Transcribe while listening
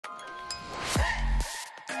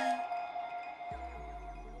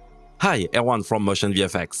Hi, Erwan from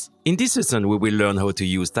MotionVFX. In this lesson, we will learn how to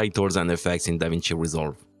use titles and effects in DaVinci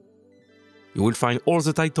Resolve. You will find all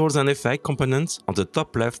the titles and effect components on the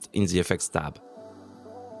top left in the Effects tab.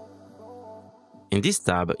 In this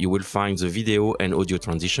tab, you will find the video and audio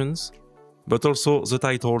transitions, but also the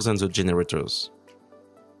titles and the generators,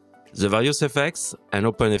 the various effects and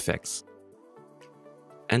OpenFX.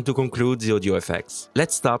 And to conclude, the audio effects.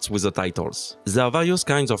 Let's start with the titles. There are various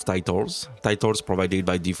kinds of titles provided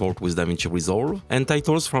by default with DaVinci Resolve, and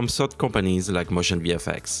titles from third companies like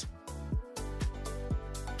MotionVFX.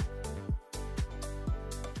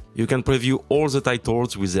 You can preview all the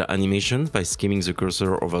titles with their animation by skimming the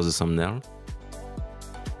cursor over the thumbnail.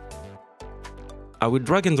 I will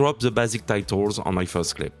drag and drop the basic titles on my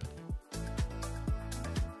first clip.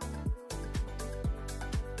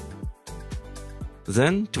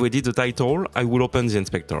 Then, to edit the title, I will open the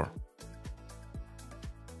inspector.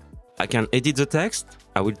 I can edit the text.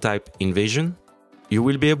 I will type Invasion. You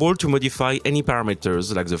will be able to modify any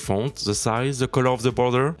parameters like the font, the size, the color of the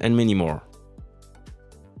border, and many more.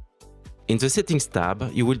 In the Settings tab,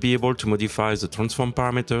 you will be able to modify the transform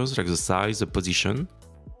parameters like the size, the position.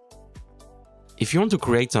 If you want to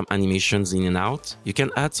create some animations in and out, you can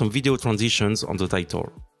add some video transitions on the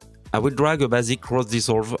title. I will drag a basic cross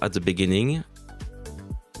dissolve at the beginning,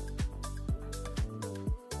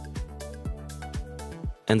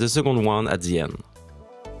 and the second one at the end.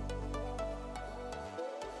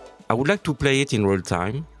 I would like to play it in real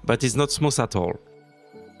time, but it's not smooth at all.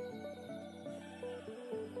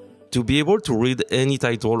 To be able to read any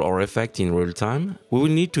title or effect in real time, we will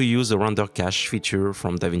need to use the render cache feature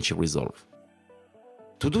from DaVinci Resolve.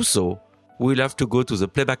 To do so, we will have to go to the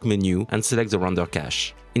playback menu and select the render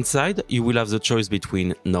cache. Inside, you will have the choice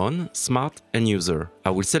between None, Smart, and User.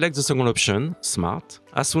 I will select the second option, Smart.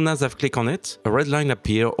 As soon as I've clicked on it, a red line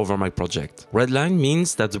appears over my project. Red line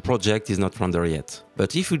means that the project is not rendered yet.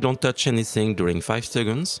 But if you don't touch anything during 5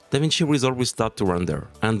 seconds, DaVinci Resolve will start to render,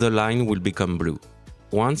 and the line will become blue.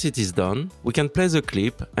 Once it is done, we can play the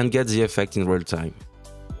clip and get the effect in real time.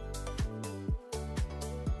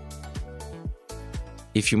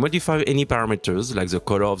 If you modify any parameters, like the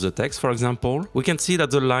color of the text for example, we can see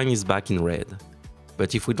that the line is back in red.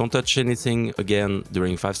 But if we don't touch anything again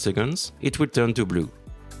during 5 seconds, it will turn to blue.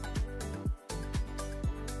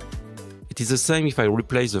 It is the same if I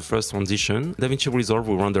replace the first transition, DaVinci Resolve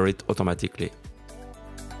will render it automatically.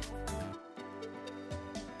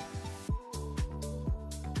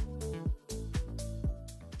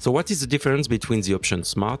 So what is the difference between the option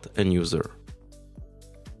Smart and User?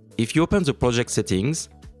 If you open the project settings,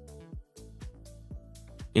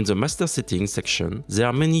 in the master settings section, there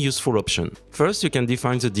are many useful options. First, you can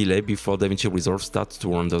define the delay before DaVinci Resolve starts to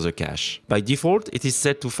render the cache. By default, it is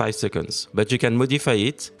set to 5 seconds, but you can modify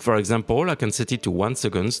it. For example, I can set it to 1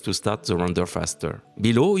 second to start the render faster.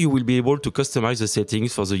 Below, you will be able to customize the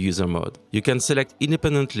settings for the user mode. You can select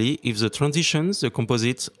independently if the transitions, the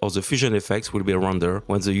composites, or the fusion effects will be rendered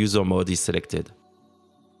when the user mode is selected.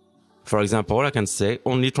 For example, I can say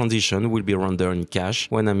only transition will be rendered in cache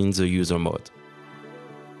when I'm in the user mode.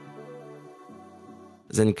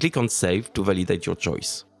 Then click on Save to validate your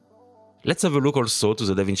choice. Let's have a look also to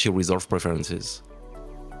the DaVinci Resolve preferences.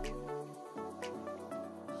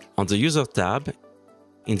 On the User tab,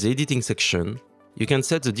 in the Editing section, you can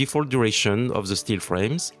set the default duration of the still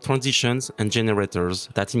frames, transitions, and generators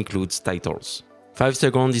that includes titles. 5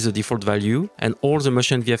 seconds is the default value, and all the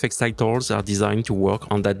MotionVFX titles are designed to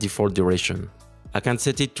work on that default duration. I can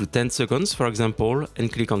set it to 10 seconds, for example,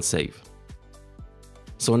 and click on Save.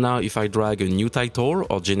 So now if I drag a new title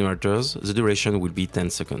or generators, the duration will be 10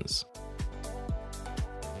 seconds.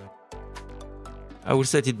 I will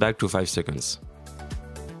set it back to 5 seconds.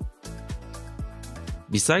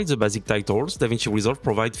 Besides the basic titles, DaVinci Resolve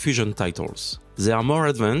provides fusion titles. They are more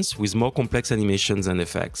advanced with more complex animations and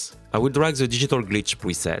effects. I will drag the digital glitch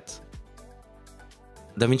preset.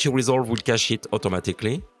 DaVinci Resolve will cache it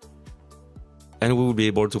automatically, and we will be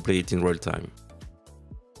able to play it in real time.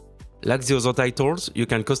 Like the other titles, you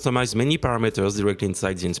can customize many parameters directly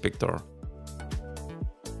inside the inspector.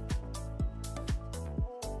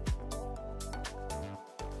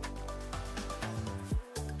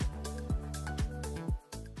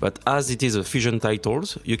 But as it is a Fusion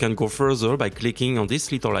titles, you can go further by clicking on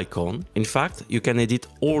this little icon. In fact, you can edit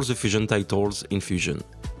all the Fusion titles in Fusion.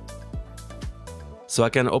 So I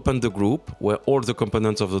can open the group where all the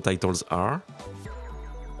components of the titles are.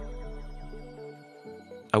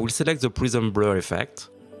 I will select the Prism Blur effect.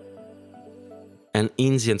 And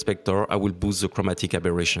in the inspector, I will boost the chromatic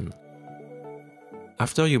aberration.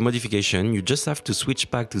 After your modification, you just have to switch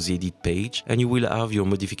back to the edit page and you will have your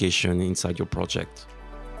modification inside your project.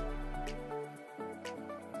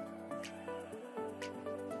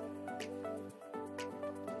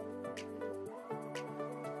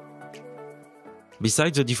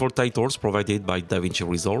 Besides the default titles provided by DaVinci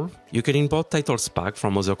Resolve, you can import titles pack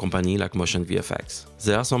from other companies like MotionVFX.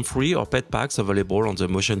 There are some free or paid packs available on the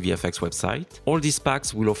MotionVFX website. All these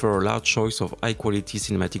packs will offer a large choice of high-quality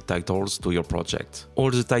cinematic titles to your project.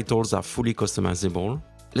 All the titles are fully customizable.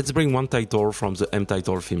 Let's bring one title from the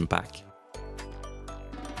M-Title film pack.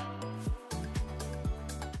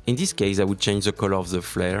 In this case, I will change the color of the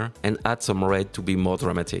flare and add some red to be more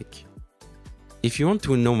dramatic. If you want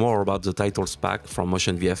to know more about the titles pack from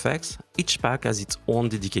MotionVFX, each pack has its own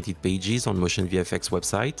dedicated pages on MotionVFX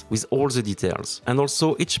website with all the details, and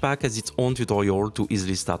also each pack has its own tutorial to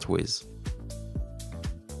easily start with.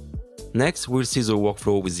 Next, we'll see the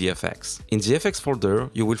workflow with the effects. In the effects folder,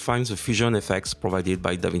 you will find the fusion effects provided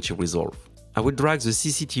by DaVinci Resolve. I will drag the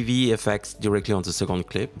CCTV effects directly on the second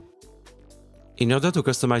clip. In order to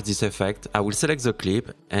customize this effect, I will select the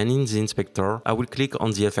clip, and in the inspector, I will click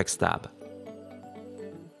on the Effects tab.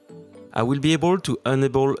 I will be able to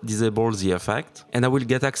disable the effect, and I will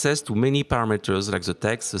get access to many parameters like the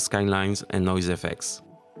text, the skylines, and noise effects.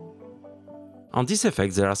 On this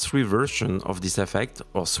effect, there are 3 versions of this effect,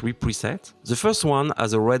 or 3 presets. The first one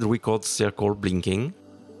has a red record circle blinking.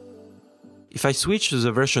 If I switch to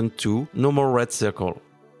the version 2, no more red circle.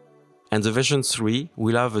 And the version 3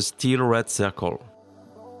 will have a still red circle.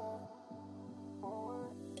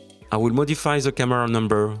 I will modify the camera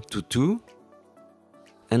number to 2.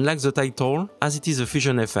 And like the title, as it is a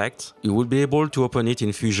fusion effect, you will be able to open it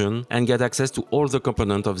in Fusion and get access to all the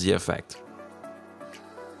components of the effect.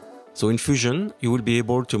 So in Fusion, you will be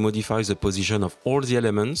able to modify the position of all the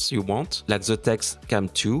elements you want, like the text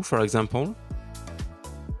Cam2, for example.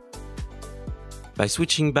 By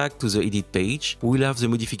switching back to the edit page, we will have the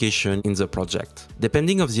modification in the project.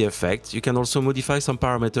 Depending on the effect, you can also modify some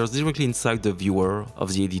parameters directly inside the viewer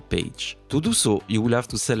of the edit page. To do so, you will have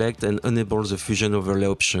to select and enable the Fusion Overlay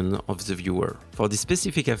option of the viewer. For this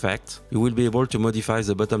specific effect, you will be able to modify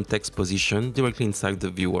the bottom text position directly inside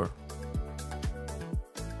the viewer.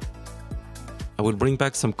 I will bring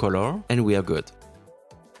back some color, and we are good.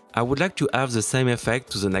 I would like to have the same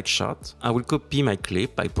effect to the next shot. I will copy my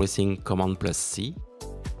clip by pressing Command+C.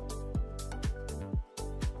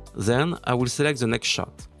 Then I will select the next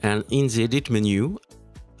shot, and in the Edit menu,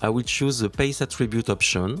 I will choose the Paste Attribute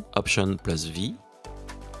option, Option+V.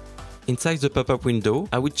 Inside the pop-up window,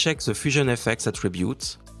 I will check the Fusion Effects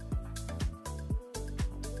attributes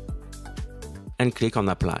and click on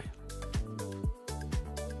Apply.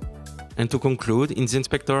 And to conclude, in the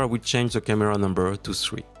inspector, I will change the camera number to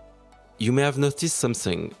 3. You may have noticed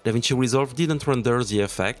something. DaVinci Resolve didn't render the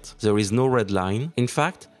effect, there is no red line. In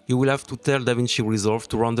fact, you will have to tell DaVinci Resolve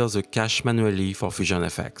to render the cache manually for Fusion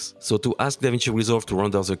Effects. So to ask DaVinci Resolve to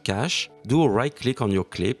render the cache, do a right-click on your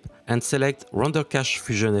clip and select Render Cache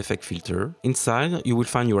Fusion Effect Filter. Inside, you will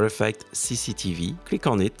find your effect CCTV, click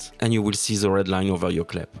on it, and you will see the red line over your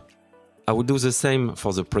clip. I will do the same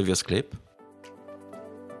for the previous clip.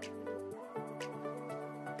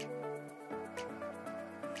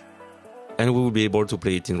 And we will be able to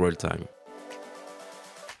play it in real time.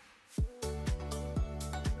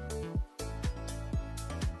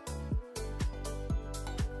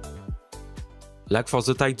 Like for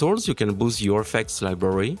the titles, you can boost your effects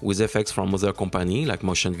library with effects from other companies like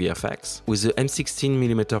MotionVFX. With the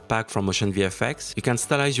M16mm pack from MotionVFX, you can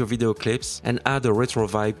stylize your video clips and add a retro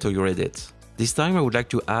vibe to your edit. This time I would like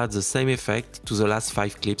to add the same effect to the last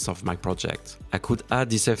 5 clips of my project. I could add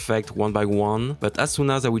this effect one by one, but as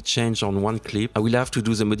soon as I will change on one clip, I will have to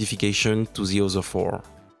do the modification to the other 4.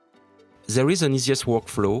 There is an easiest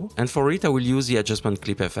workflow, and for it I will use the adjustment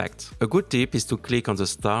clip effect. A good tip is to click on the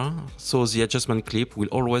star, so the adjustment clip will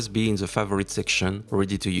always be in the favorite section,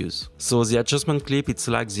 ready to use. So the adjustment clip, it's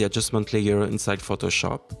like the adjustment layer inside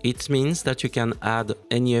Photoshop. It means that you can add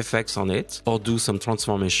any effects on it, or do some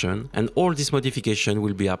transformation, and all this modification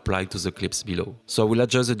will be applied to the clips below. So I will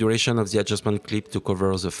adjust the duration of the adjustment clip to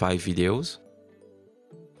cover the 5 videos.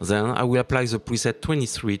 Then I will apply the preset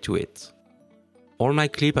 23 to it. All my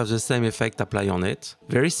clips have the same effect applied on it,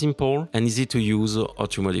 very simple and easy to use or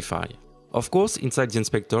to modify. Of course, inside the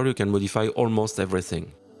inspector you can modify almost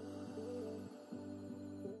everything.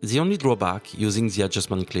 The only drawback using the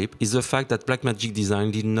adjustment clip is the fact that Blackmagic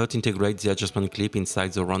Design did not integrate the adjustment clip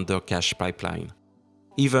inside the render cache pipeline,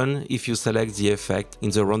 even if you select the effect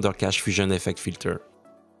in the render cache fusion effect filter.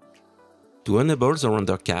 To enable the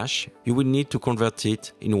render cache, you will need to convert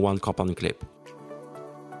it in one compound clip.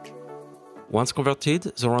 Once converted,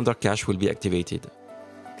 the render cache will be activated.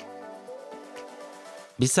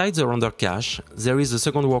 Besides the render cache, there is a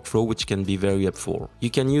second workflow which can be very helpful. You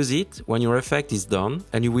can use it when your effect is done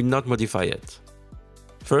and you will not modify it.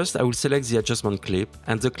 First, I will select the adjustment clip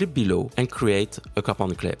and the clip below and create a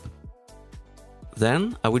compound clip.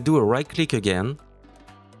 Then, I will do a right-click again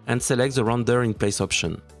and select the Render in Place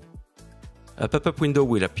option. A pop-up window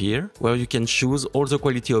will appear where you can choose all the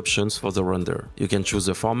quality options for the render. You can choose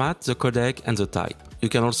the format, the codec and the type. You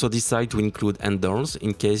can also decide to include enders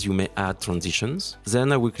in case you may add transitions.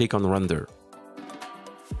 Then I will click on Render.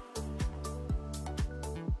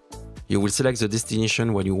 You will select the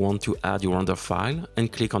destination where you want to add your render file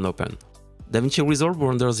and click on Open. DaVinci Resolve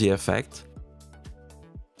renders the effect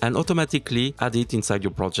and automatically add it inside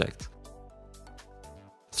your project.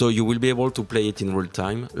 So you will be able to play it in real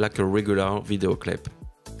time like a regular video clip.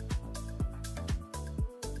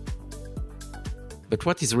 But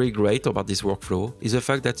what is really great about this workflow is the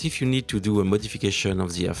fact that if you need to do a modification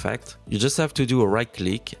of the effect, you just have to do a right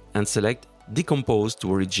click and select Decompose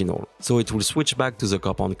to Original. So it will switch back to the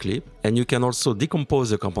compound clip, and you can also decompose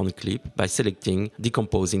the compound clip by selecting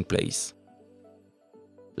Decompose in Place.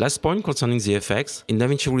 Last point concerning the effects, in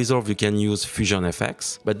DaVinci Resolve you can use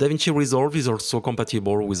FusionFX, but DaVinci Resolve is also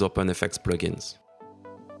compatible with OpenFX plugins.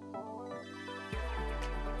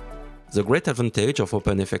 The great advantage of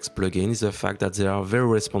OpenFX plugins is the fact that they are very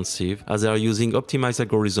responsive as they are using optimized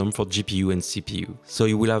algorithms for GPU and CPU. So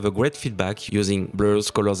you will have a great feedback using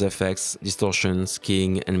blurs, colors effects, distortion,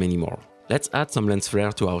 skiing and many more. Let's add some lens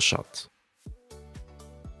flare to our shot.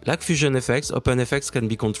 Like FusionFX, OpenFX can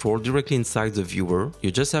be controlled directly inside the viewer.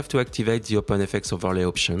 You just have to activate the OpenFX overlay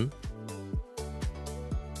option.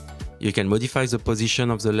 You can modify the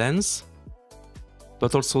position of the lens,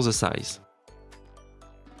 but also the size.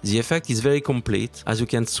 The effect is very complete as you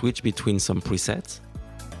can switch between some presets.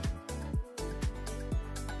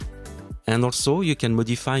 And also you can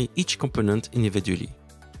modify each component individually.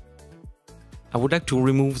 I would like to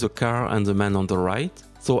remove the car and the man on the right,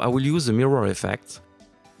 so I will use the mirror effect.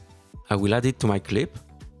 I will add it to my clip.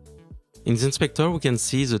 In the inspector we can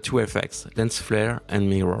see the two effects, lens flare and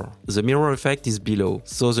mirror. The mirror effect is below,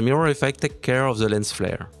 so the mirror effect takes care of the lens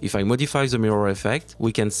flare. If I modify the mirror effect,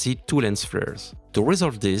 we can see two lens flares. To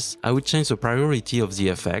resolve this, I will change the priority of the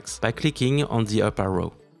effects by clicking on the up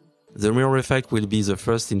arrow. The mirror effect will be the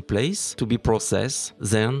first in place to be processed,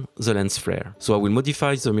 then the lens flare. So I will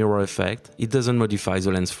modify the mirror effect, it doesn't modify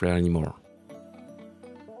the lens flare anymore.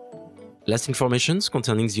 Last informations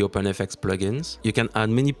concerning the OpenFX plugins. You can add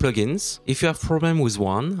many plugins. If you have problem with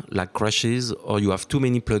one, like crashes or you have too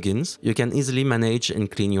many plugins, you can easily manage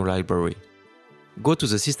and clean your library. Go to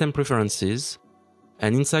the System Preferences,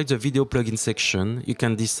 and inside the Video Plugin section, you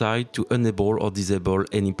can decide to enable or disable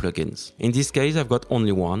any plugins. In this case, I've got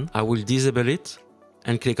only one. I will disable it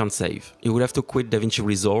and click on Save. You will have to quit DaVinci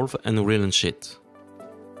Resolve and relaunch it.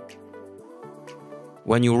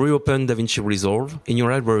 When you reopen DaVinci Resolve, in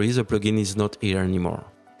your library the plugin is not here anymore.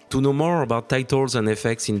 To know more about titles and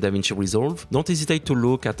effects in DaVinci Resolve, don't hesitate to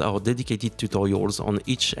look at our dedicated tutorials on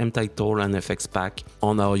each M-title and effects pack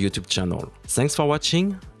on our YouTube channel. Thanks for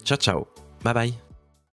watching, ciao ciao, bye bye.